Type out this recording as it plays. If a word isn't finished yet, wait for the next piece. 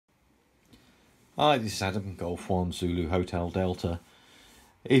Hi, this is Adam, Golf 1 Zulu Hotel Delta.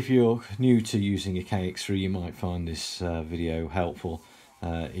 If you're new to using a KX3, you might find this video helpful.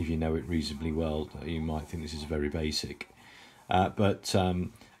 If you know it reasonably well, you might think this is very basic. But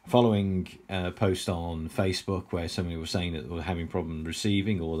following a post on Facebook where somebody was saying that they were having problems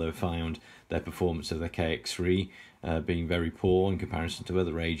receiving, or they found their performance of their KX3 being very poor in comparison to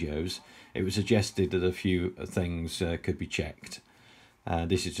other radios, it was suggested that a few things could be checked.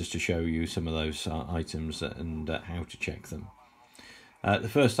 This is just to show you some of those items and how to check them. The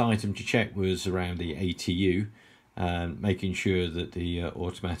first item to check was around the ATU, making sure that the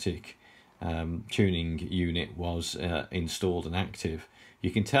automatic tuning unit was installed and active. You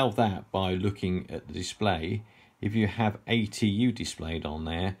can tell that by looking at the display. If you have ATU displayed on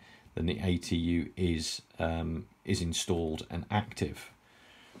there, then the ATU is installed and active.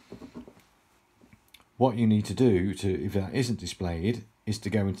 What you need to do if that isn't displayed is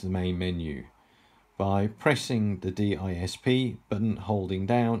to go into the main menu. By pressing the DISP button, holding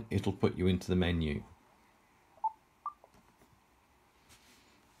down, it'll put you into the menu.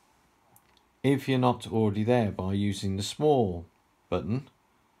 If you're not already there, by using the small button,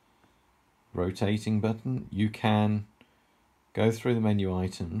 rotating button, you can go through the menu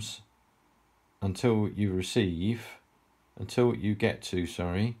items until you get to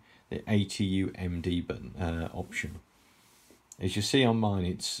the ATU MD button option. As you see on mine,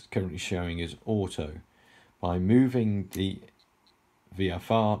 it's currently showing as auto. By moving the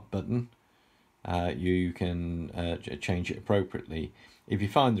VFR button, you can change it appropriately. If you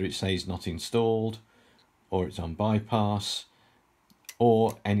find that it says not installed, or it's on bypass,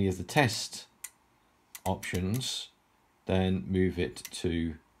 or any of the test options, then move it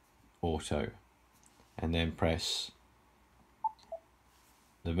to auto, and then press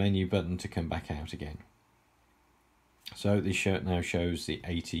the menu button to come back out again. So this now shows the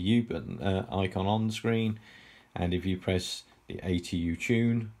ATU button icon on the screen, and if you press the ATU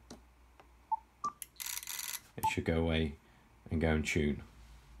tune, it should go away and go and tune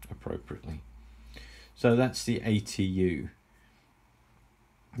appropriately. So that's the ATU.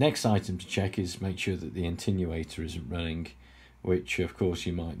 Next item to check is make sure that the attenuator isn't running, which of course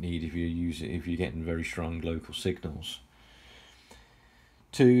you might need if you're getting very strong local signals.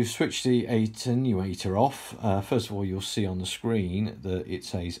 To switch the attenuator off, first of all you'll see on the screen that it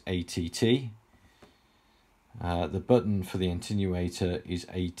says ATT. The button for the attenuator is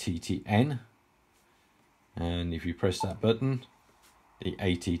ATTN, and if you press that button, the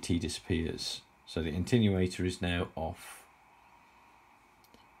ATT disappears. So the attenuator is now off.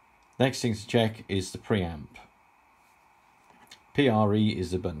 Next thing to check is the preamp. PRE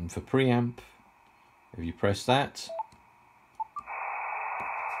is the button for preamp. If you press that,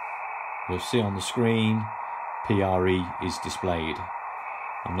 you'll see on the screen PRE is displayed.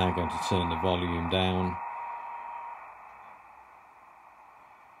 I'm now going to turn the volume down.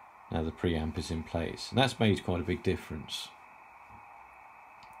 Now the preamp is in place, and that's made quite a big difference.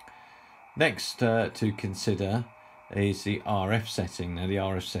 Next to consider is the RF setting. Now the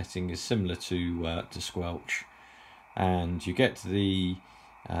RF setting is similar to squelch, and you get to the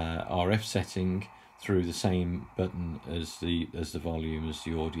RF setting through the same button as the volume, as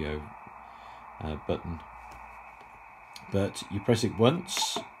the audio button, but you press it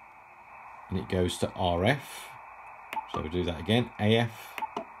once and it goes to RF. So we'll do that again, AF,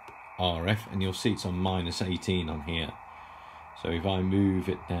 RF, and you'll see it's on -18 on here. So if I move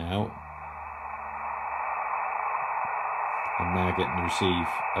it now, I'm now getting the receive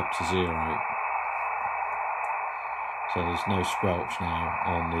up to 0. So there's no squelch now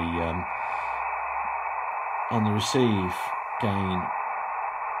on the receive gain.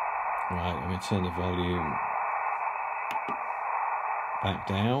 Right, let me turn the volume back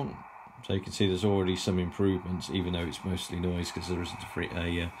down, so you can see there's already some improvements, even though it's mostly noise because there isn't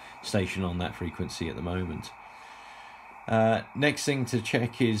a station on that frequency at the moment. Next thing to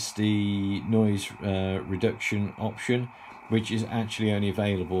check is the noise reduction option, which is actually only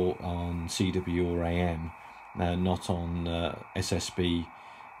available on CW or AM, not on SSB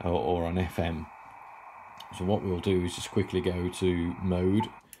or on FM. So what we'll do is just quickly go to mode,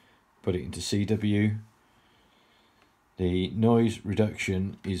 put it into CW. The noise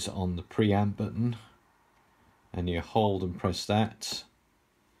reduction is on the preamp button, and you hold and press that,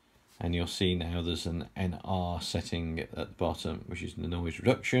 and you'll see now there's an NR setting at the bottom, which is the noise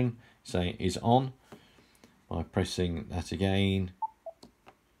reduction, saying is on. By pressing that again,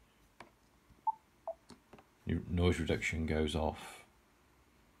 your noise reduction goes off.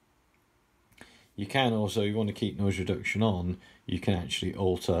 You can also, if you want to keep noise reduction on, you can actually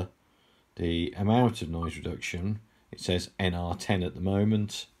alter the amount of noise reduction. It says NR10 at the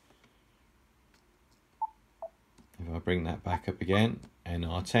moment. If I bring that back up again,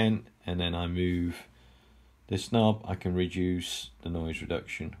 NR10, and then I move this knob, I can reduce the noise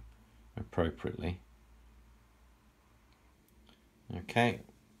reduction appropriately. Okay,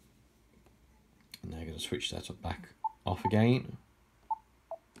 and now I'm going to switch that back off again.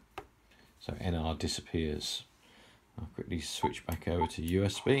 So NR disappears. I'll quickly switch back over to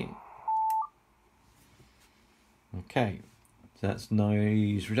USB. Okay, so that's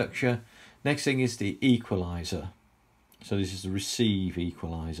noise reduction. Next thing is the equalizer. So this is the receive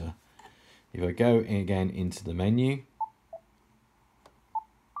equalizer. If I go in again into the menu,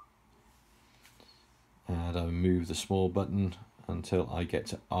 and I move the small button until I get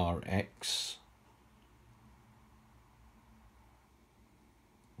to RX,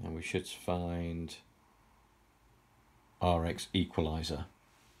 and we should find RX equalizer.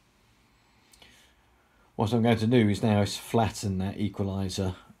 What I'm going to do is now flatten that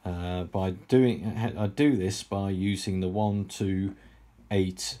equalizer I do this by using the 1, 2,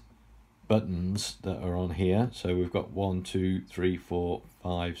 8 buttons that are on here. So we've got 1, 2, 3, 4,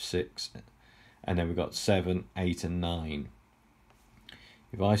 5, 6, and then we've got 7, 8, and 9.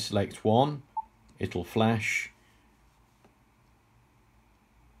 If I select 1, it'll flash,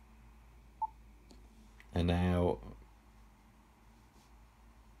 and now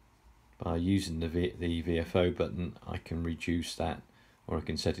by using the VFO button I can reduce that, or I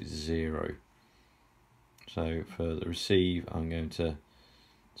can set it to 0. So for the receive I'm going to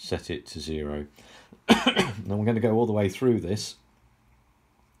set it to 0. Now I'm going to go all the way through this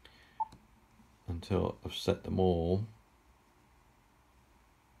until I've set them all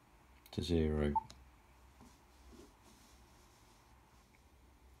to 0.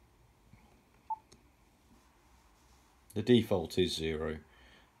 The default is 0.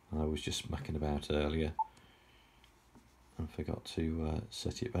 I was just mucking about earlier and forgot to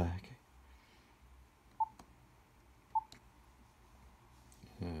set it back.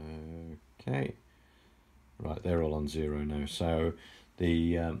 Okay, right, they're all on 0 now. So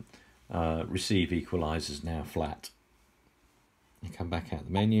the receive equalizer is now flat. I come back out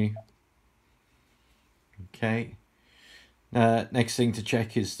the menu. Okay. Next thing to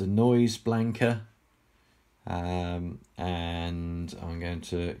check is the noise blanker. And I'm going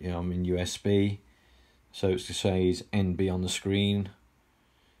to, I'm in USB, so it's to say is NB on the screen,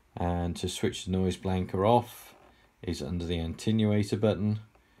 and to switch the noise blanker off is under the attenuator button.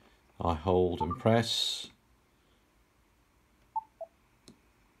 I hold and press,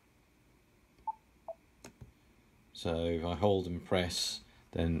 so if I hold and press,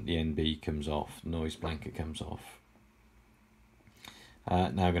 then the NB comes off, noise blanker comes off.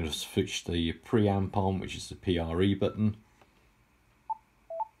 Now I'm going to switch the preamp on, which is the PRE button.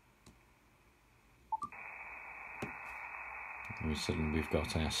 And suddenly we've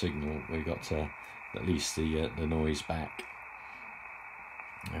got our signal, we've got at least the noise back.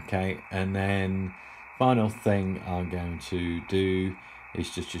 Okay, and then final thing I'm going to do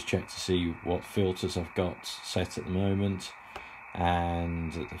is just check to see what filters I've got set at the moment.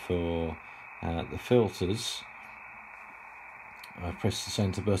 And for the filters, I press the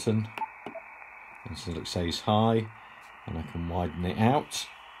center button until it says high, and I can widen it out,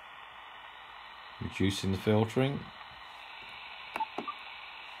 reducing the filtering,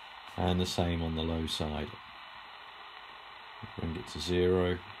 and the same on the low side. Bring it to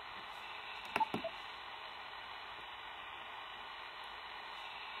 0.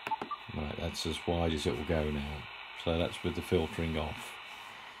 Right, that's as wide as it will go now. So that's with the filtering off.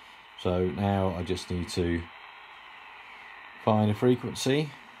 So now I just need to find a frequency.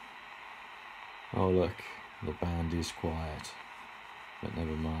 Oh look, the band is quiet, but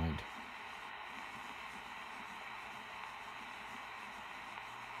never mind.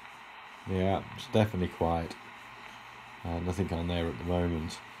 Yeah, it's definitely quiet. Nothing on there at the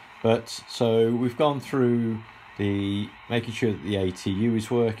moment. But so we've gone through the making sure that the ATU is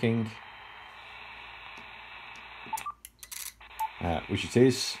working, which it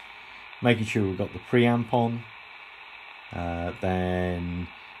is. Making sure we've got the preamp on. Then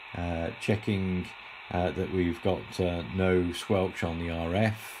checking that we've got no squelch on the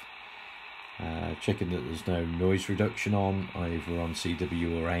RF, checking that there's no noise reduction on, either on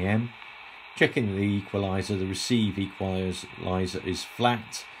CW or AM, checking the equalizer, the receive equalizer is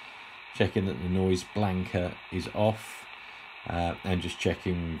flat, checking that the noise blanker is off, and just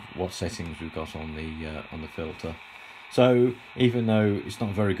checking what settings we've got on the filter. So even though it's not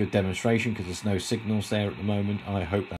a very good demonstration because there's no signals there at the moment, I hope that